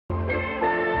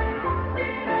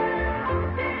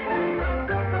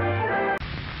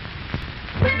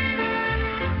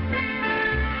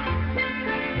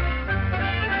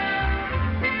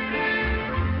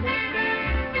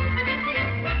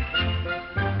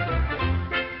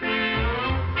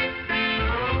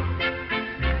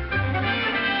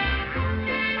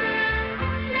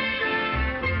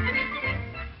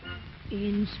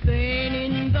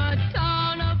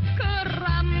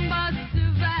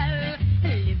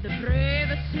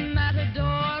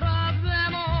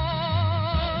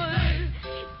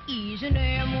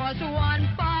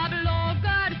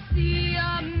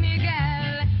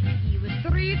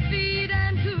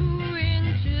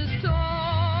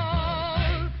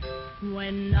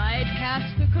When night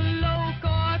cast the cloak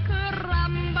or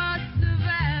caramba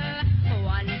swell,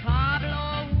 Juan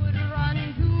Pablo would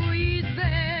run to his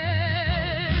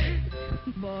bed.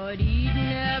 But he'd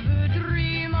never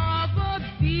dream of a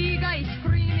big ice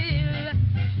cream hill.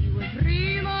 He would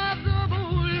dream of the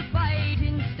bullfight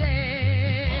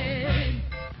instead.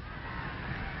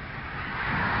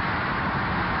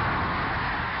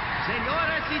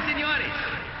 Señoras y señores,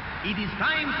 it is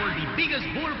time for the biggest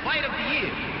bullfight of the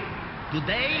year.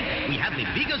 Today, we have the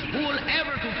biggest bull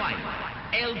ever to fight,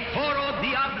 El Toro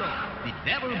Diablo, the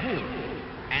devil bull.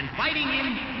 And fighting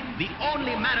him, the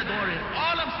only matador in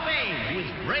all of Spain who is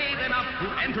brave enough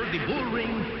to enter the bull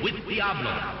ring with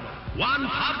Diablo, Juan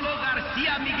Pablo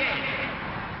Garcia Miguel.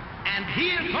 And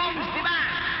here comes the band.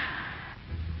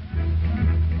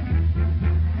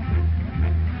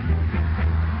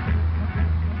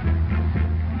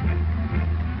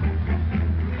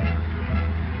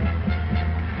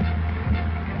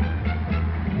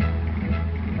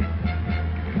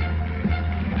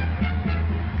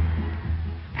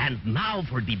 Now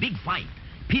for the big fight,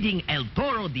 pitting El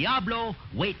Toro Diablo,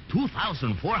 weight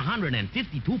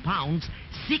 2,452 pounds,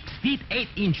 6 feet 8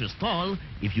 inches tall,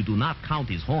 if you do not count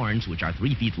his horns, which are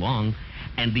 3 feet long,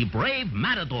 and the brave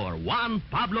matador Juan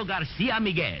Pablo Garcia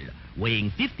Miguel,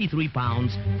 weighing 53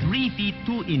 pounds, 3 feet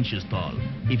 2 inches tall,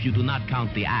 if you do not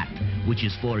count the act, which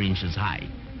is 4 inches high.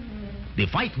 The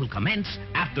fight will commence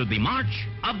after the march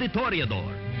of the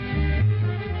Toreador.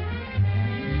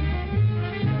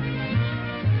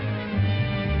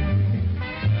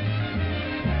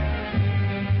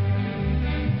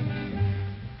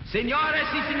 Señores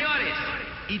y señores,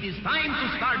 it is time to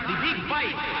start the big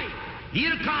fight.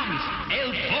 Here comes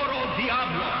El Toro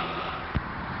Diablo.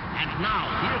 And now,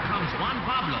 here comes Juan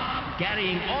Pablo,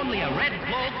 carrying only a red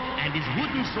cloak and his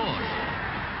wooden sword.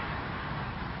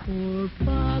 Poor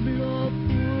Pablo,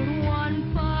 poor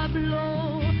Juan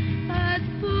Pablo, at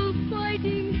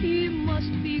bullfighting he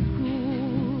must be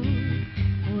good.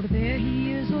 For there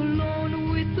he is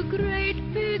alone with the great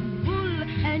big bull,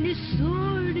 and his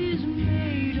sword is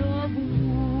made of wood.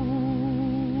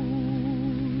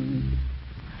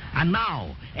 And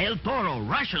now, El Toro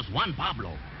rushes Juan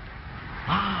Pablo.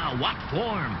 Ah, what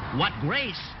form, what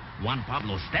grace. Juan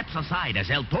Pablo steps aside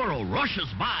as El Toro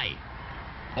rushes by.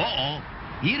 Uh-oh,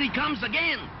 here he comes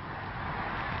again.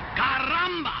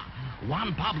 Caramba!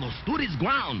 Juan Pablo stood his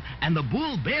ground, and the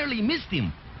bull barely missed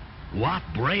him. What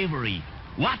bravery,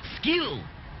 what skill.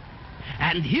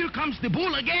 And here comes the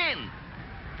bull again.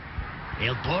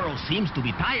 El Toro seems to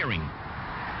be tiring.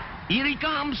 Here he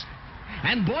comes.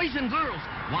 And boys and girls,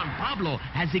 Juan Pablo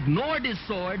has ignored his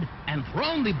sword and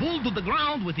thrown the bull to the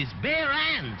ground with his bare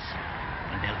hands.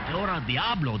 And El Toro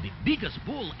Diablo, the biggest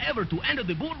bull ever to enter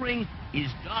the bull ring,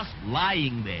 is just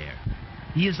lying there.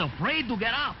 He is afraid to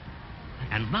get up.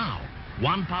 And now,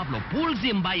 Juan Pablo pulls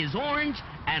him by his horns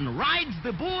and rides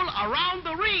the bull around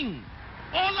the ring.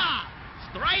 Hola!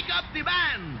 Strike up the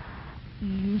band!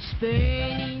 In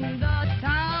Spain, in the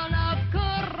town